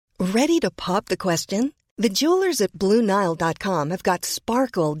Ready to pop the question? The jewelers at BlueNile.com have got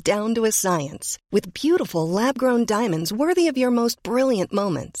sparkle down to a science with beautiful lab-grown diamonds worthy of your most brilliant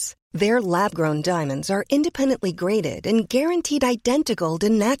moments. Their lab-grown diamonds are independently graded and guaranteed identical to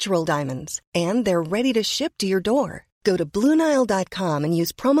natural diamonds, and they're ready to ship to your door. Go to BlueNile.com and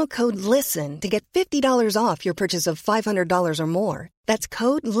use promo code LISTEN to get $50 off your purchase of $500 or more. That's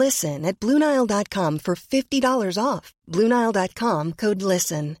code LISTEN at BlueNile.com for $50 off. BlueNile.com, code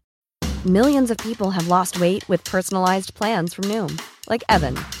LISTEN. Millions of people have lost weight with personalized plans from Noom. Like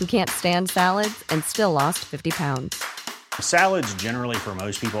Evan, who can't stand salads and still lost 50 pounds. Salads generally for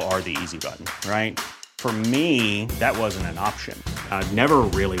most people are the easy button, right? For me, that wasn't an option. I never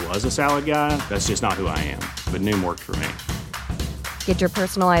really was a salad guy. That's just not who I am. But Noom worked for me. Get your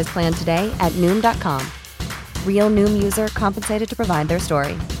personalized plan today at Noom.com. Real Noom user compensated to provide their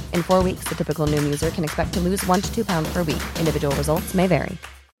story. In 4 weeks, the typical Noom user can expect to lose 1 to 2 pounds per week. Individual results may vary.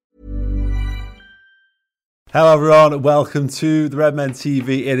 Hello everyone, welcome to the Redmen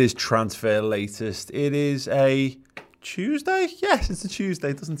TV. It is Transfer Latest. It is a Tuesday? Yes, it's a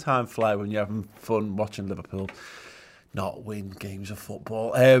Tuesday. Doesn't time fly when you're having fun watching Liverpool not win games of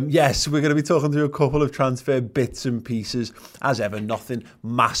football? Yes, we're going to be talking through a couple of transfer bits and pieces. As ever, nothing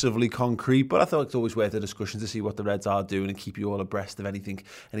massively concrete, but I thought it's always worth a discussion to see what the Reds are doing and keep you all abreast of anything,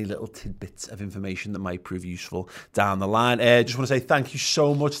 any little tidbits of information that might prove useful down the line. Just want to say thank you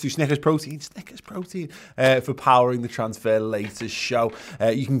so much to Snickers Protein, for powering the Transfer Latest show.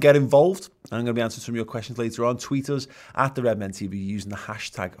 You can get involved. I'm going to be answering some of your questions later on. Tweet us at the Redmen TV using the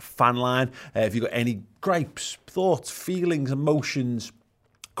hashtag FanLine. If you've got any gripes, thoughts, feelings, emotions,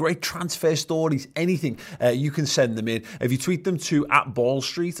 great transfer stories, anything, you can send them in. If you tweet them to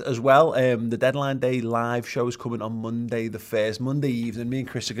 @BallStreet as well, the Deadline Day live show is coming on Monday the 1st, Monday evening. Me and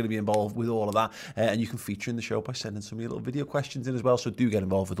Chris are going to be involved with all of that, and you can feature in the show by sending some of your little video questions in as well, so do get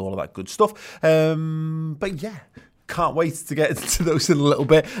involved with all of that good stuff. But yeah, can't wait to get into those in a little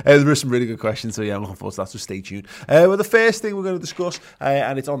bit. There are some really good questions, so yeah, I'm looking forward to that, so stay tuned. Well, the first thing we're going to discuss,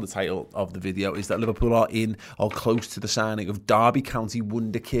 and it's on the title of the video, is that Liverpool are in or close to the signing of Derby County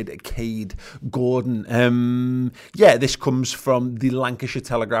wonder kid Kaide Gordon. This comes from the Lancashire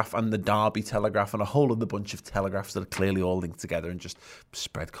Telegraph and the Derby Telegraph and a whole other bunch of telegraphs that are clearly all linked together and just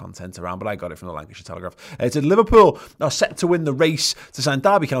spread content around, but I got it from the Lancashire Telegraph. It said Liverpool are set to win the race to sign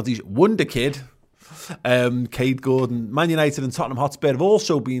Derby County's wonder kid Kaide Gordon. Man United and Tottenham Hotspur have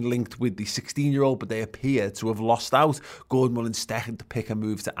also been linked with the 16-year-old, but they appear to have lost out. Gordon will instead pick a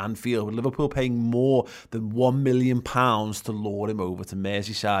move to Anfield, with Liverpool paying more than £1 million to lure him over to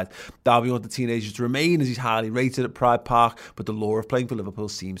Merseyside. Derby want the teenager to remain as he's highly rated at Pride Park, but the lure of playing for Liverpool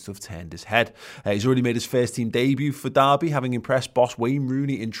seems to have turned his head. He's already made his first team debut for Derby, having impressed boss Wayne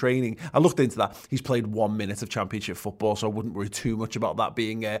Rooney in training. I looked into that. He's played 1 minute of Championship football, so I wouldn't worry too much about that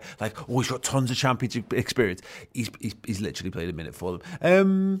being he's got tons of Championship experience. He's literally played a minute for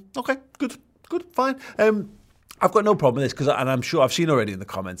them. Okay, good, fine. I've got no problem with this, because, and I'm sure I've seen already in the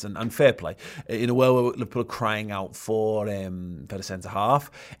comments, and fair play, in a world where Liverpool are crying out for the centre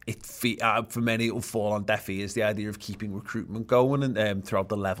half, for many it will fall on deaf ears, the idea of keeping recruitment going and throughout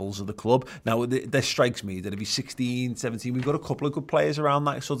the levels of the club. Now, this strikes me that if he's 16, 17, we've got a couple of good players around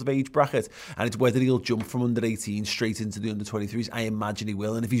that sort of age bracket, and it's whether he'll jump from under 18 straight into the under 23s. I imagine he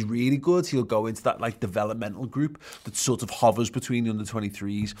will, and if he's really good, he'll go into that developmental group that sort of hovers between the under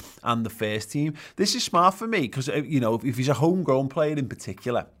 23s and the first team. This is smart for me, because if he's a homegrown player in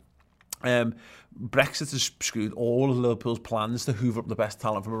particular, Brexit has screwed all of Liverpool's plans to hoover up the best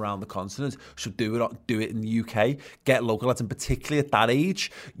talent from around the continent. So do it in the UK. Get local lads, and particularly at that age,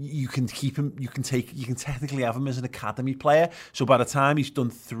 you can keep him. You can technically have him as an academy player. So by the time he's done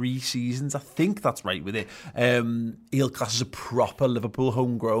 3 seasons, I think that's right with it, he'll class as a proper Liverpool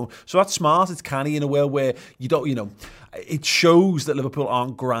homegrown. So that's smart. It's canny in a way where you don't, it shows that Liverpool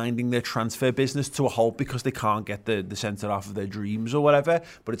aren't grinding their transfer business to a halt because they can't get the centre half of their dreams or whatever.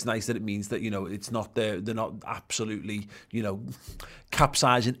 But it's nice that it means that it's not they're not absolutely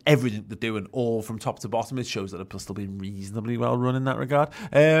capsizing everything they're doing all from top to bottom. It shows that Liverpool's still being reasonably well run in that regard.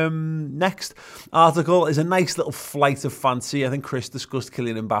 Next article is a nice little flight of fancy. I think Chris discussed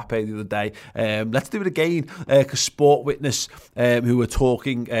Kylian Mbappe the other day. Let's do it again, because Sport Witness, who were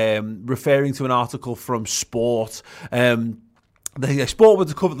talking, referring to an article from Sport. The Sport were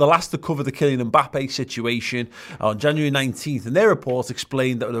the last to cover the Kylian Mbappe situation on January 19th, and their report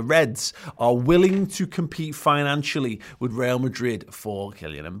explained that the Reds are willing to compete financially with Real Madrid for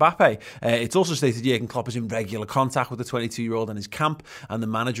Kylian Mbappe. It's also stated Jurgen Klopp is in regular contact with the 22-year-old and his camp, and the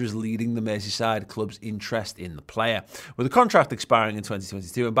manager is leading the Merseyside club's interest in the player. With the contract expiring in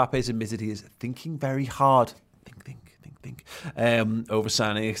 2022, Mbappe has admitted he is thinking very hard. Think think, over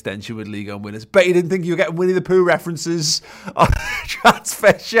signing an extension with League On winners. Bet you didn't think you were getting Winnie the Pooh references on a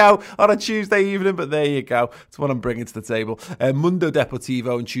transfer show on a Tuesday evening, but there you go. It's what I'm bringing to the table. Mundo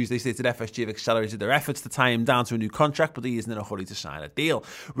Deportivo on Tuesday stated FSG have accelerated their efforts to tie him down to a new contract, but he isn't in a hurry to sign a deal.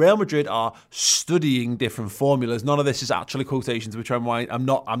 Real Madrid are studying different formulas. None of this is actually quotations, which I'm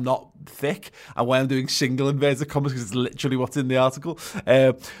not thick, and why I'm doing single inverted commas because it's literally what's in the article.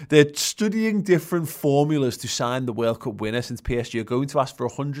 They're studying different formulas to sign the World Cup winner, since PSG are going to ask for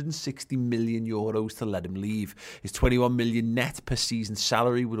 €160 million to let him leave. His 21 million net per season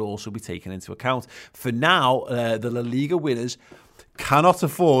salary would also be taken into account. For now, the La Liga winners cannot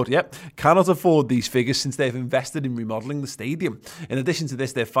afford these figures since they've invested in remodelling the stadium. In addition to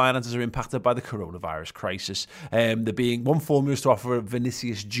this, their finances are impacted by the coronavirus crisis. There being one formula is to offer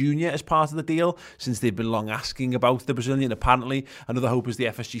Vinicius Jr. as part of the deal, since they've been long asking about the Brazilian. Apparently, another hope is the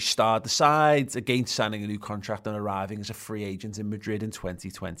FSG star decides against signing a new contract and arriving as a free agent in Madrid in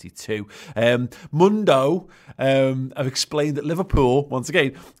 2022. Mundo have explained that Liverpool, once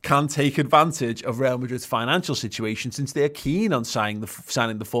again, can take advantage of Real Madrid's financial situation since they are keen on signing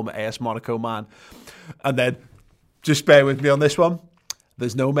the former AS Monaco man. And then, just bear with me on this one,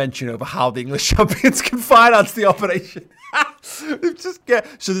 there's no mention over how the English champions can finance the operation. So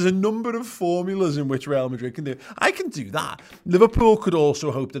there's a number of formulas in which Real Madrid can do. I can do that. Liverpool could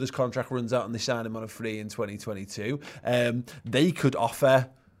also hope that his contract runs out and they sign him on a free in 2022. They could offer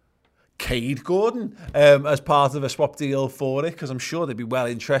Kaide Gordon as part of a swap deal for it, because I'm sure they'd be well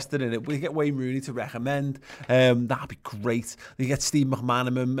interested in it. We get Wayne Rooney to recommend. That'd be great. They get Steve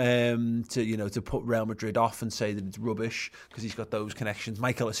McManaman to put Real Madrid off and say that it's rubbish because he's got those connections.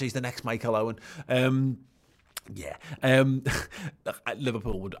 He's the next Michael Owen.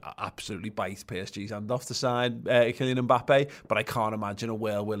 Liverpool would absolutely bite PSG's hand off to sign Kylian Mbappe, but I can't imagine a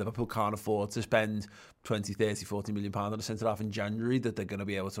world where Liverpool can't afford to spend 20, 30, 40 million pounds on a centre-half in January, that they're going to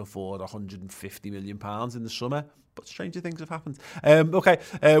be able to afford 150 million pounds in the summer. But stranger things have happened.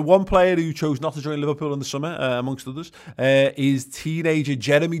 One player who chose not to join Liverpool in the summer, amongst others, is teenager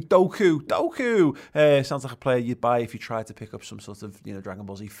Jeremy Doku. Sounds like a player you'd buy if you tried to pick up some sort of Dragon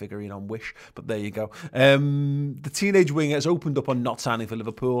Ball Z figurine on Wish, but there you go. The teenage winger has opened up on not signing for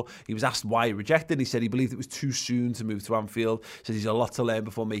Liverpool. He was asked why he rejected. He said he believed it was too soon to move to Anfield. He said he's a lot to learn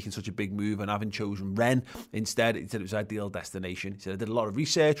before making such a big move, and having chosen Rennes instead, he said it was an ideal destination. He said, I did a lot of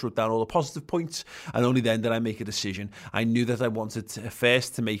research, wrote down all the positive points, and only then did I make a decision. I knew that I wanted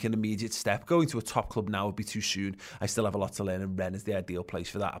first to make an immediate step. Going to a top club now would be too soon. I still have a lot to learn, and Rennes is the ideal place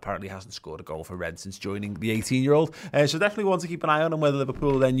for that. Apparently he hasn't scored a goal for Rennes since joining the 18-year-old. So definitely want to keep an eye on whether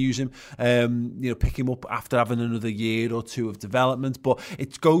Liverpool will then use him, pick him up after having another year or two of development. But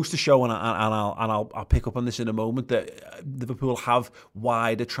it goes to show, and I'll pick up on this in a moment, that Liverpool have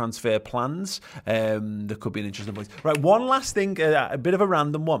wider transfer plans. There could be an interesting point. Right, one last thing, a bit of a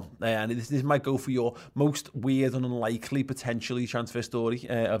random one, and this might go for your most weird and unlikely potentially transfer story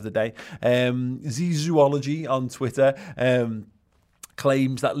of the day. Z-Zoology on Twitter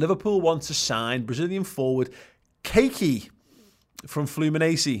claims that Liverpool want to sign Brazilian forward Kaide from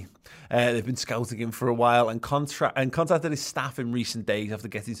Fluminense. They've been scouting him for a while and contacted his staff in recent days after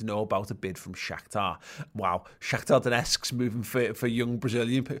getting to know about a bid from Shakhtar. Wow, Shakhtar Donetsk's moving for young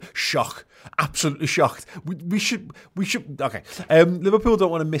Brazilian. Shock, absolutely shocked. We should. Okay, Liverpool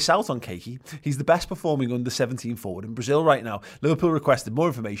don't want to miss out on Kaide. He's the best performing under-17 forward in Brazil right now. Liverpool requested more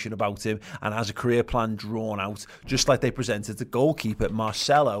information about him and has a career plan drawn out, just like they presented to goalkeeper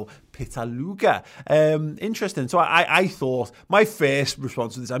Marcelo Pitaluga. Interesting. So I thought, my first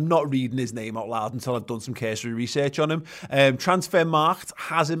response to this, I'm not reading his name out loud until I've done some cursory research on him. Transfermarkt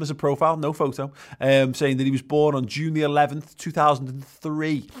has him as a profile, no photo, saying that he was born on June the 11th,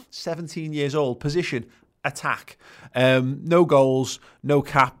 2003, 17 years old, position attack. No goals, no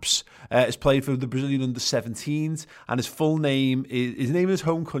caps. Has played for the Brazilian under-17s, and his full name, his name in his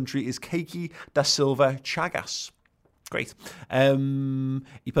home country is Kaide da Silva Chagas. Great.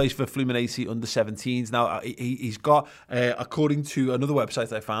 He plays for Fluminense under-17s. Now, he's got, according to another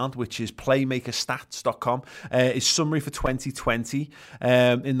website I found, which is playmakerstats.com, his summary for 2020.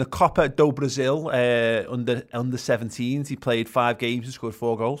 In the Copa do Brasil under-17s, he played 5 games and scored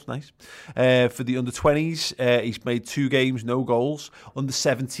 4 goals. Nice. For the under-20s, he's made 2 games, no goals.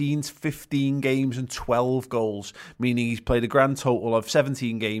 Under-17s, 15 games and 12 goals, meaning he's played a grand total of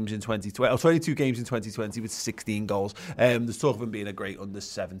 17 games in 2020, or 22 games in 2020 with 16 goals. There's talk of him being a great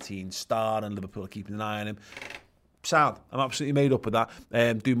under-17 star, and Liverpool are keeping an eye on him. Sound. I'm absolutely made up with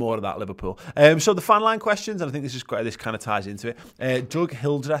that. Do more of that, Liverpool. So the fan line questions, and I think this kind of ties into it. Doug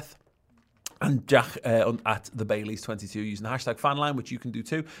Hildreth And Jack at the Baileys 22 using the hashtag fanline, which you can do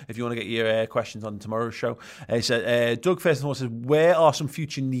too if you want to get your questions on tomorrow's show. Doug first of all says, where are some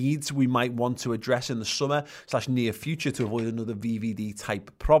future needs we might want to address in the summer / near future to avoid another VVD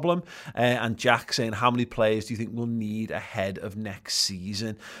type problem? And Jack saying, how many players do you think we'll need ahead of next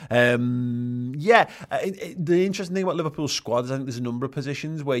season? The interesting thing about Liverpool's squad is I think there's a number of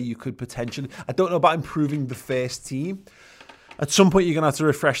positions where you could potentially, I don't know about improving the first team. At some point, you're going to have to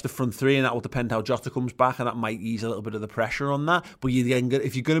refresh the front three, and that will depend how Jota comes back, and that might ease a little bit of the pressure on that. But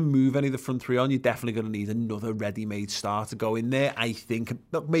if you're going to move any of the front three on, you're definitely going to need another ready-made star to go in there. I think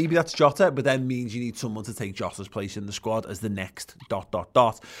maybe that's Jota, but then means you need someone to take Jota's place in the squad as the next ...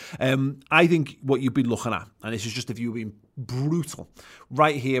 I think what you'd be looking at, and this is just if you were being brutal,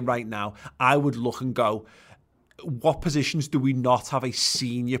 right here, right now, I would look and go, what positions do we not have a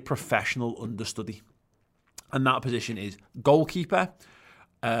senior professional understudy? And that position is goalkeeper,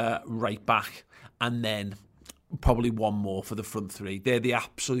 right back, and then probably one more for the front three. They're the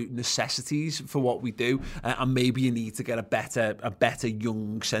absolute necessities for what we do. And maybe you need to get a better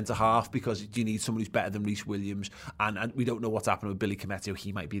young centre-half because you need someone who's better than Reece Williams. And we don't know what's happening with Billy Cometto.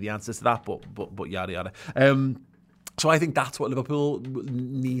 He might be the answer to that, but yada, yada. So I think that's what Liverpool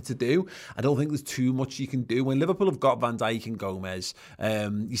need to do. I don't think there's too much you can do. When Liverpool have got Van Dijk and Gomez,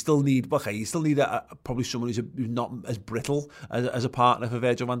 you still need probably someone who's not as brittle as a partner for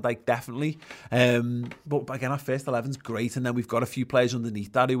Virgil van Dijk, definitely. But again, our first 11's great, and then we've got a few players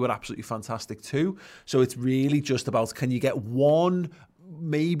underneath that who are absolutely fantastic too. So it's really just about, can you get one,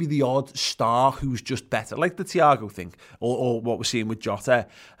 maybe the odd star who's just better, like the Thiago thing, or what we're seeing with Jota.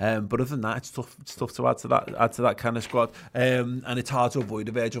 But other than that, it's tough to add to that kind of squad. And it's hard to avoid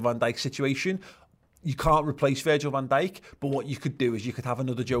a Virgil van Dijk situation. You can't replace Virgil van Dijk, but what you could do is you could have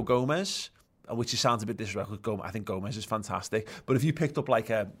another Joe Gomez, which sounds a bit disrespectful. I think Gomez is fantastic. But if you picked up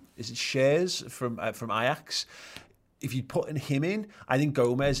is it Shares from Ajax? If you put him in, I think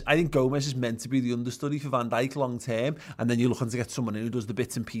Gomez is meant to be the understudy for Van Dijk long term, and then you're looking to get someone in who does the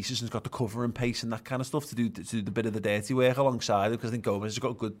bits and pieces and's got the cover and pace and that kind of stuff to do the bit of the dirty work alongside him, because I think Gomez has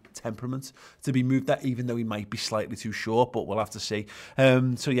got a good temperament to be moved at, even though he might be slightly too short, but we'll have to see. I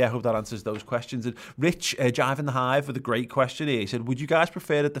hope that answers those questions. And Rich, Jive in the Hive, with a great question here. He said, would you guys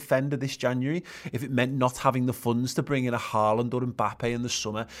prefer a defender this January if it meant not having the funds to bring in a Haaland or Mbappe in the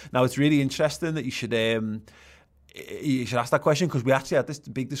summer? Now, it's really interesting that you should ask that question, because we actually had this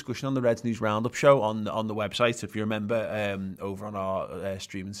big discussion on the Reds News Roundup show on the website. If you remember, over on our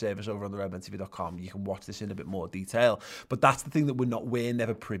streaming service over on the redmentv.com, you can watch this in a bit more detail. But that's the thing that we're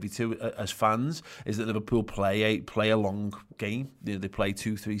never privy to as fans, is that Liverpool play a long game. They play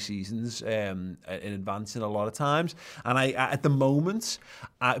 2-3 seasons in advance in a lot of times. And I at the moment,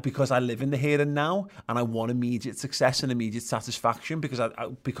 because I live in the here and now, and I want immediate success and immediate satisfaction,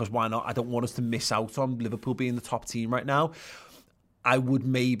 because why not? I don't want us to miss out on Liverpool being the top team right now. I would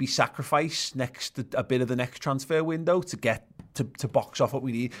maybe sacrifice a bit of the next transfer window to get to box off what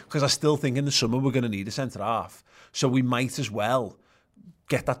we need, because I still think in the summer we're going to need a centre half, so we might as well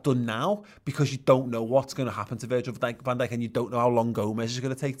get that done now, because you don't know what's going to happen to Virgil van Dijk, and you don't know how long Gomez is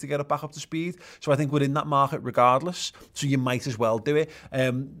going to take to get it back up to speed. So I think we're in that market regardless, so you might as well do it.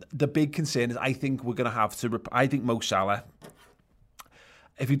 The big concern is I think we're going to have to I think Mo Salah,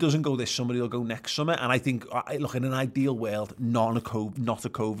 if he doesn't go this summer, he'll go next summer. And I think, look, in an ideal world, not a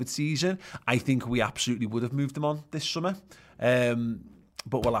COVID season, I think we absolutely would have moved him on this summer.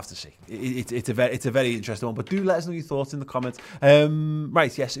 But we'll have to see. It's a very interesting one. But do let us know your thoughts in the comments.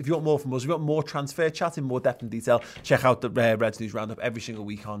 Right, yes, if you want more from us, if you want more transfer chat in more depth and detail, check out the Reds News Roundup every single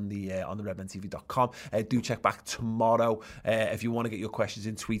week on the redmentv.com. Do check back tomorrow. If you want to get your questions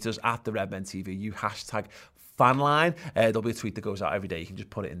in, tweet us at the redmentv. You hashtag fanline. There'll be a tweet that goes out every day. You can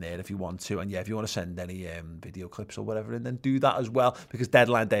just put it in there if you want to. And if you want to send any video clips or whatever in, then do that as well, because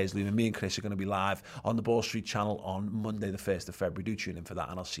deadline day is looming. Me and Chris are going to be live on the Ball Street channel on Monday the 1st of February. Do tune in for that,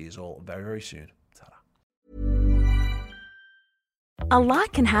 and I'll see you all very, very soon. Ta-da. A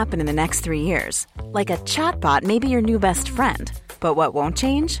lot can happen in the next 3 years. Like a chatbot may be your new best friend. But what won't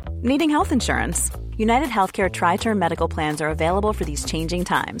change? Needing health insurance. United Healthcare Tri-Term Medical Plans are available for these changing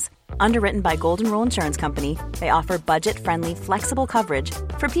times. Underwritten by Golden Rule Insurance Company, they offer budget-friendly, flexible coverage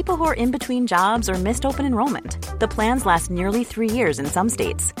for people who are in between jobs or missed open enrollment. The plans last nearly 3 years in some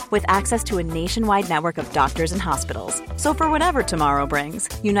states, with access to a nationwide network of doctors and hospitals. So for whatever tomorrow brings,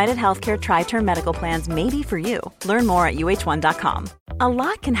 United Healthcare Tri-Term Medical Plans may be for you. Learn more at uh1.com. A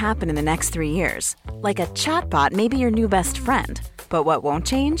lot can happen in the next 3 years. Like a chatbot may be your new best friend. But what won't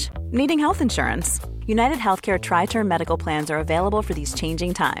change? Needing health insurance. United Healthcare Tri-Term Medical Plans are available for these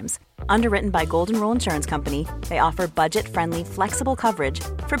changing times. Underwritten by Golden Rule Insurance Company, they offer budget-friendly, flexible coverage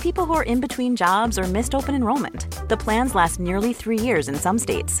for people who are in between jobs or missed open enrollment. The plans last nearly 3 years in some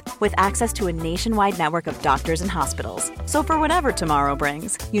states, with access to a nationwide network of doctors and hospitals. So for whatever tomorrow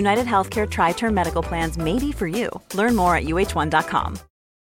brings, United Healthcare Tri-Term Medical Plans may be for you. Learn more at uh1.com.